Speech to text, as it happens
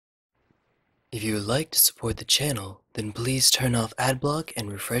If you would like to support the channel, then please turn off adblock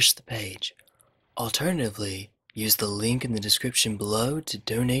and refresh the page. Alternatively, use the link in the description below to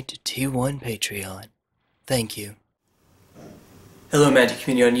donate to T1 Patreon. Thank you. Hello Magic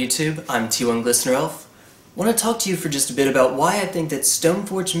community on YouTube, I'm T1 Glistener Elf. I want to talk to you for just a bit about why I think that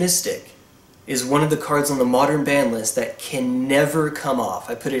Stoneforge Mystic is one of the cards on the modern ban list that can never come off.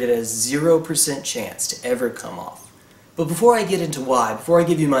 I put it at a 0% chance to ever come off. But before I get into why, before I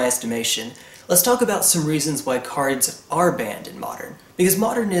give you my estimation, let's talk about some reasons why cards are banned in Modern. Because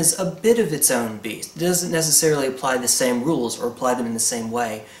Modern is a bit of its own beast. It doesn't necessarily apply the same rules or apply them in the same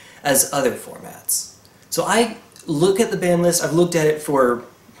way as other formats. So I look at the ban list, I've looked at it for,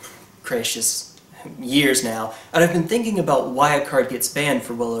 gracious, years now, and I've been thinking about why a card gets banned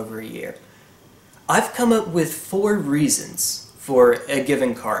for well over a year. I've come up with 4 reasons for a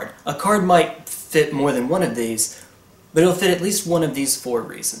given card. A card might fit more than one of these, but it'll fit at least one of these 4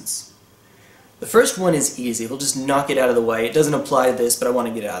 reasons. The first one is easy. We'll just knock it out of the way. It doesn't apply to this, but I want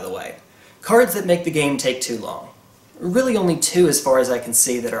to get it out of the way. Cards that make the game take too long. Really only 2 as far as I can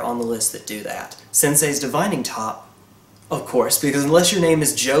see that are on the list that do that. Sensei's Divining Top, of course, because unless your name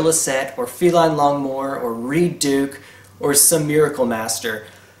is Joe Lisette, or Feline Longmore, or Reed Duke, or some Miracle Master,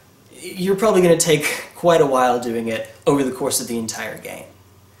 you're probably going to take quite a while doing it over the course of the entire game.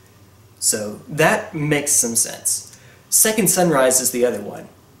 So that makes some sense. Second Sunrise is the other one.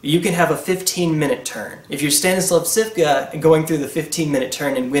 You can have a 15-minute turn. If you're Stanislav Sivka going through the 15-minute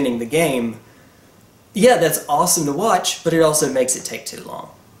turn and winning the game, yeah, that's awesome to watch, but it also makes it take too long.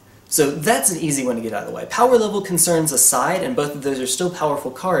 So that's an easy one to get out of the way. Power level concerns aside, and both of those are still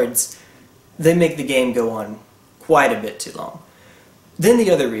powerful cards, they make the game go on quite a bit too long. Then the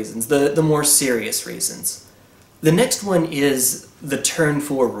other reasons, the more serious reasons. The next one is the turn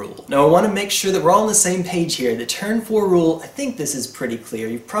 4 rule. Now I want to make sure that we're all on the same page here. The turn 4 rule, I think this is pretty clear.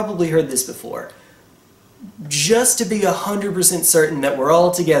 You've probably heard this before. Just to be 100% certain that we're all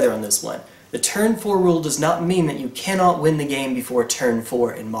together on this one, the turn 4 rule does not mean that you cannot win the game before turn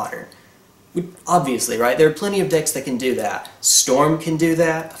 4 in Modern. Obviously, right? There are plenty of decks that can do that. Storm can do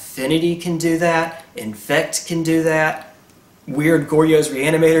that, Affinity can do that, Infect can do that, weird Goryo's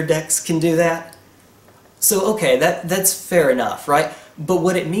Reanimator decks can do that. So okay, that's fair enough, right? But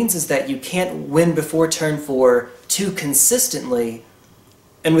what it means is that you can't win before turn 4 too consistently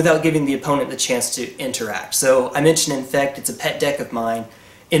and without giving the opponent the chance to interact. So I mentioned Infect, it's a pet deck of mine.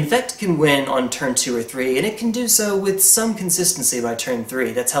 Infect can win on turn 2 or 3, and it can do so with some consistency by turn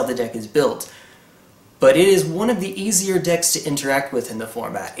 3. That's how the deck is built. But it is one of the easier decks to interact with in the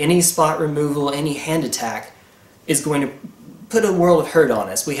format. Any spot removal, any hand attack is going to put a world of hurt on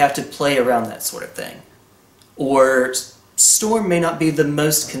us. We have to play around that sort of thing. Or Storm may not be the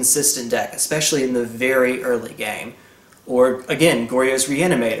most consistent deck, especially in the very early game. Or, again, Goryo's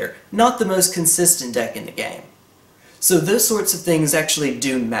Reanimator, not the most consistent deck in the game. So those sorts of things actually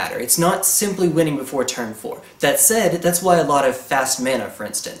do matter. It's not simply winning before turn 4. That said, that's why a lot of fast mana, for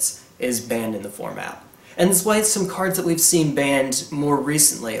instance, is banned in the format. And that's why some cards that we've seen banned more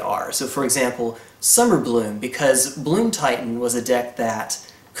recently are. So for example, Summer Bloom, because Bloom Titan was a deck that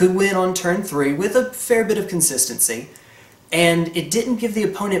could win on turn 3 with a fair bit of consistency, and it didn't give the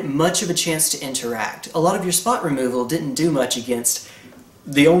opponent much of a chance to interact. A lot of your spot removal didn't do much against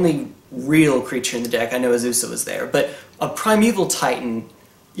the only real creature in the deck. I know Azusa was there, but a Primeval Titan,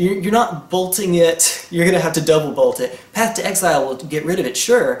 you're not bolting it, you're going to have to double bolt it. Path to Exile will get rid of it,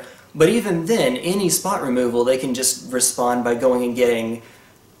 sure, but even then, any spot removal, they can just respond by going and getting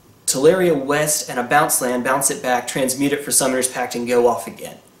Teleria West and a bounce land, bounce it back, transmute it for Summoner's Pact, and go off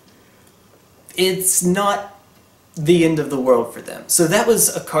again. It's not the end of the world for them. So that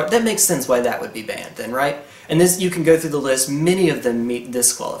was a card, that makes sense why that would be banned then, right? And this, you can go through the list, many of them meet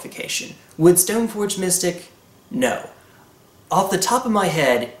this qualification. Would Stoneforge Mystic? No. Off the top of my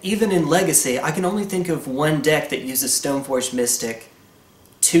head, even in Legacy, I can only think of one deck that uses Stoneforge Mystic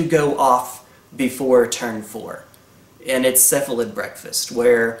to go off before turn 4. And it's Cephalid Breakfast,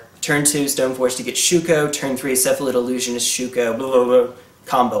 where turn 2 Stoneforge to get Shuko, turn 3 Cephalid Illusionist Shuko, blah blah blah,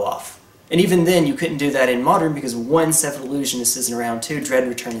 combo off. And even then you couldn't do that in Modern because one Cephalid Illusionist isn't around, 2 Dread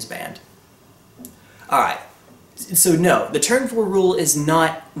Return is banned. Alright, so no, the turn 4 rule is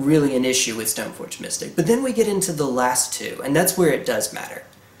not really an issue with Stoneforge Mystic, but then we get into the last 2, and that's where it does matter.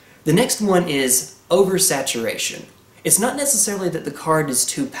 The next one is oversaturation. It's not necessarily that the card is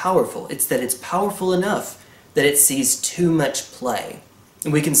too powerful, it's that it's powerful enough that it sees too much play.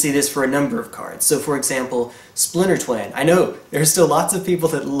 And we can see this for a number of cards. So for example, Splinter Twin. I know there are still lots of people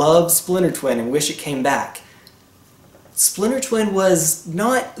that love Splinter Twin and wish it came back. Splinter Twin was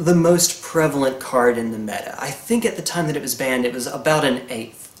not the most prevalent card in the meta. I think at the time that it was banned it was about an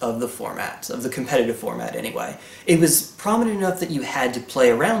 1/8. of the format, of the competitive format anyway. It was prominent enough that you had to play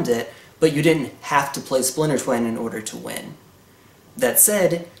around it, but you didn't have to play Splinter Twin in order to win. That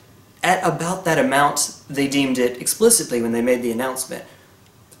said, at about that amount, they deemed it explicitly when they made the announcement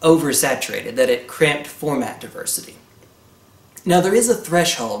oversaturated, that it cramped format diversity. Now there is a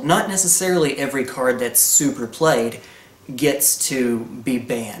threshold. Not necessarily every card that's super played gets to be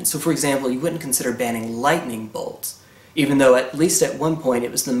banned. So for example, you wouldn't consider banning Lightning Bolt, even though at least at one point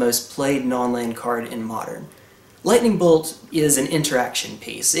it was the most played non-land card in Modern. Lightning Bolt is an interaction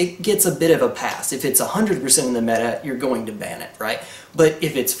piece. It gets a bit of a pass. If it's 100% in the meta, you're going to ban it, right? But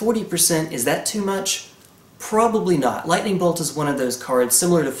if it's 40%, is that too much? Probably not. Lightning Bolt is one of those cards,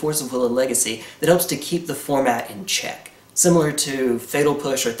 similar to Force of Will and Legacy, that helps to keep the format in check. Similar to Fatal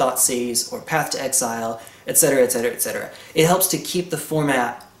Push or Thoughtseize or Path to Exile, etc., etc., etc. It helps to keep the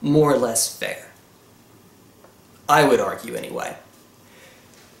format more or less fair. I would argue anyway.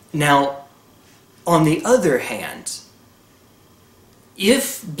 Now, on the other hand,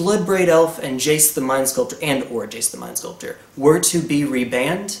 if Bloodbraid Elf and Jace the Mind Sculptor or Jace the Mind Sculptor were to be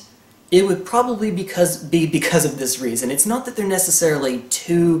rebanned, it would probably be because of this reason. It's not that they're necessarily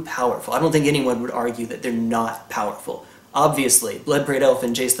too powerful. I don't think anyone would argue that they're not powerful. Obviously, Bloodbraid Elf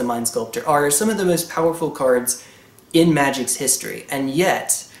and Jace the Mind Sculptor are some of the most powerful cards in Magic's history, and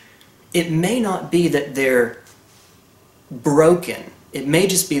yet it may not be that they're broken. It may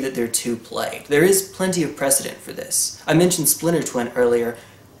just be that they're too played. There is plenty of precedent for this. I mentioned Splinter Twin earlier.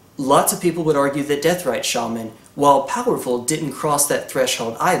 Lots of people would argue that Deathrite Shaman, while powerful, didn't cross that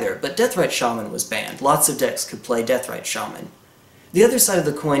threshold either, but Deathrite Shaman was banned. Lots of decks could play Deathrite Shaman. The other side of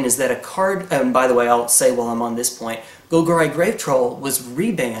the coin is that a card, and by the way, I'll say while I'm on this point, Golgari Grave Troll was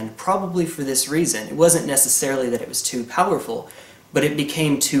rebanned probably for this reason. It wasn't necessarily that it was too powerful, but it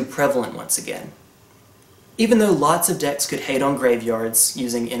became too prevalent once again. Even though lots of decks could hate on graveyards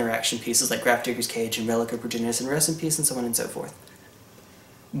using interaction pieces like Grafdigger's Cage and Relic of Progenitus and Rest in Peace and so on and so forth,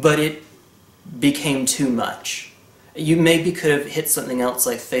 but it became too much. You maybe could have hit something else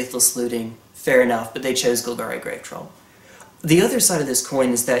like Faithless Looting, fair enough, but they chose Golgari Grave Troll. The other side of this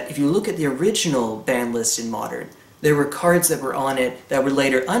coin is that if you look at the original ban list in Modern, there were cards that were on it that were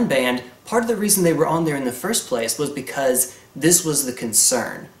later unbanned. Part of the reason they were on there in the first place was because this was the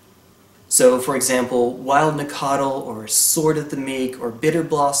concern. So, for example, Wild Nicodle or Sword of the Meek or Bitter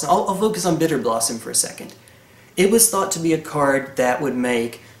Blossom. I'll focus on Bitter Blossom for a second. It was thought to be a card that would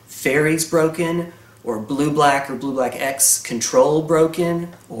make Fairies broken, or Blue-Black or Blue-Black X control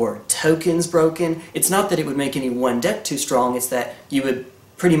broken, or tokens broken. It's not that it would make any one deck too strong, it's that you would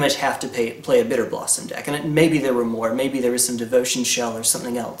pretty much have to play a Bitter Blossom deck. And maybe there were more, maybe there was some Devotion Shell or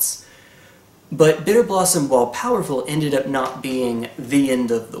something else. But Bitter Blossom, while powerful, ended up not being the end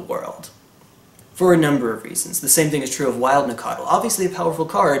of the world. For a number of reasons. The same thing is true of Wild Nicodle. Obviously a powerful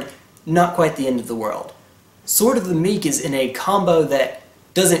card, not quite the end of the world. Sword of the Meek is in a combo that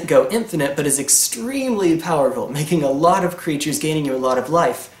doesn't go infinite, but is extremely powerful, making a lot of creatures, gaining you a lot of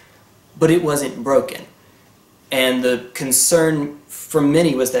life, but it wasn't broken. And the concern from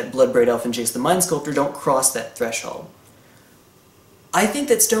many was that Bloodbraid Elf and Jace the Mind Sculptor don't cross that threshold. I think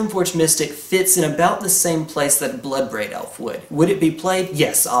that Stoneforge Mystic fits in about the same place that Bloodbraid Elf would. Would it be played?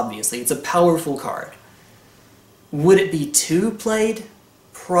 Yes, obviously. It's a powerful card. Would it be too played?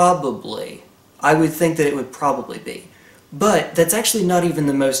 Probably. I would think that it would probably be. But that's actually not even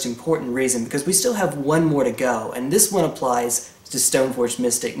the most important reason, because we still have one more to go, and this one applies to Stoneforge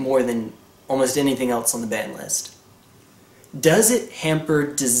Mystic more than almost anything else on the ban list. Does it hamper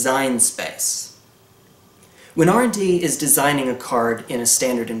design space? When R&D is designing a card in a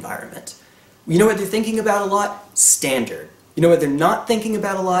standard environment, you know what they're thinking about a lot? Standard. You know what they're not thinking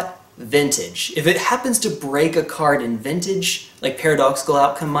about a lot? Vintage. If it happens to break a card in Vintage, like Paradoxical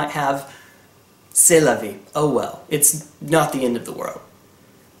Outcome might have, c'est la vie. Oh well. It's not the end of the world.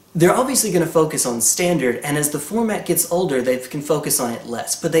 They're obviously going to focus on Standard, and as the format gets older, they can focus on it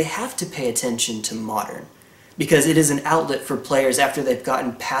less, but they have to pay attention to Modern, because it is an outlet for players after they've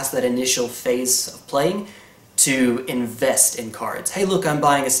gotten past that initial phase of playing to invest in cards. Hey look, I'm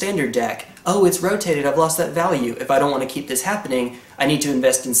buying a Standard deck. Oh, it's rotated, I've lost that value. If I don't want to keep this happening, I need to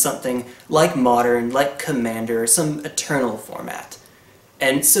invest in something like Modern, like Commander, some Eternal format.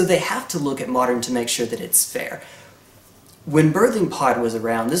 And so they have to look at Modern to make sure that it's fair. When Birthing Pod was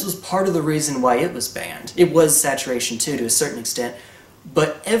around, this was part of the reason why it was banned. It was saturation too, to a certain extent,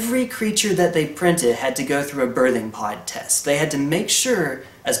 but every creature that they printed had to go through a Birthing Pod test. They had to make sure,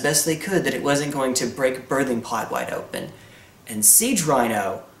 as best they could, that it wasn't going to break Birthing Pod wide open. And Siege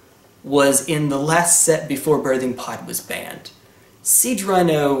Rhino was in the last set before Birthing Pod was banned. Siege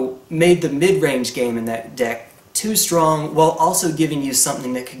Rhino made the mid-range game in that deck too strong while also giving you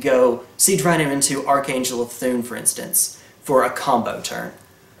something that could go Siege Rhino into Archangel of Thune, for instance, for a combo turn.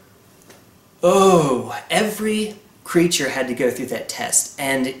 Oh, every creature had to go through that test,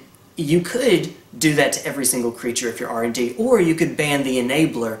 and you could do that to every single creature if you're R&D, or you could ban the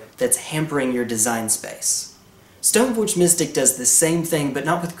enabler that's hampering your design space. Stoneforge Mystic does the same thing, but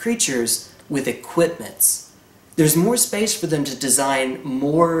not with creatures, with equipments. There's more space for them to design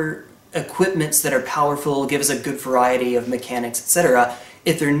more equipments that are powerful, give us a good variety of mechanics, etc.,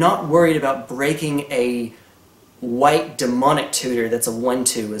 if they're not worried about breaking a white demonic tutor that's a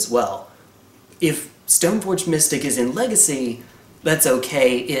 1/2 as well. If Stoneforge Mystic is in Legacy, that's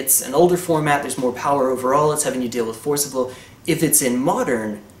okay. It's an older format, there's more power overall, it's having you deal with Forcible. If it's in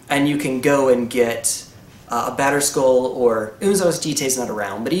Modern, and you can go and get a Batterskull, or Unzos DT's not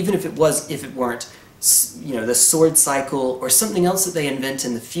around, but even if it weren't, you know, the Sword Cycle, or something else that they invent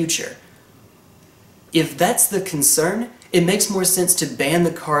in the future, if that's the concern, it makes more sense to ban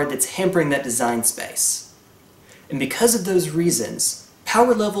the card that's hampering that design space. And because of those reasons,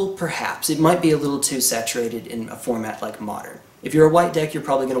 power level, perhaps. It might be a little too saturated in a format like Modern. If you're a white deck, you're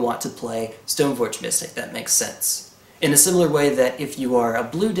probably going to want to play Stoneforge Mystic. That makes sense. In a similar way that if you are a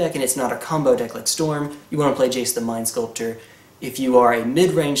blue deck and it's not a combo deck like Storm, you want to play Jace the Mind Sculptor. If you are a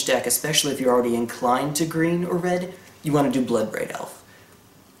mid-range deck, especially if you're already inclined to green or red, you want to do Bloodbraid Elf,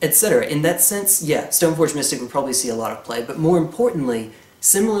 etc. In that sense, yeah, Stoneforge Mystic would probably see a lot of play, but more importantly,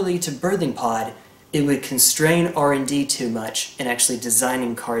 similarly to Birthing Pod, it would constrain R&D too much in actually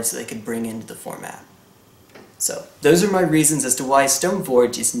designing cards that they could bring into the format. So, those are my reasons as to why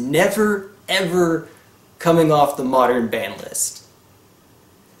Stoneforge is never, ever coming off the Modern ban list.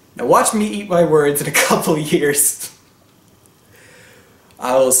 Now watch me eat my words in a couple years.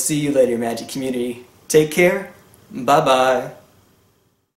 I will see you later, Magic community. Take care. Bye-bye.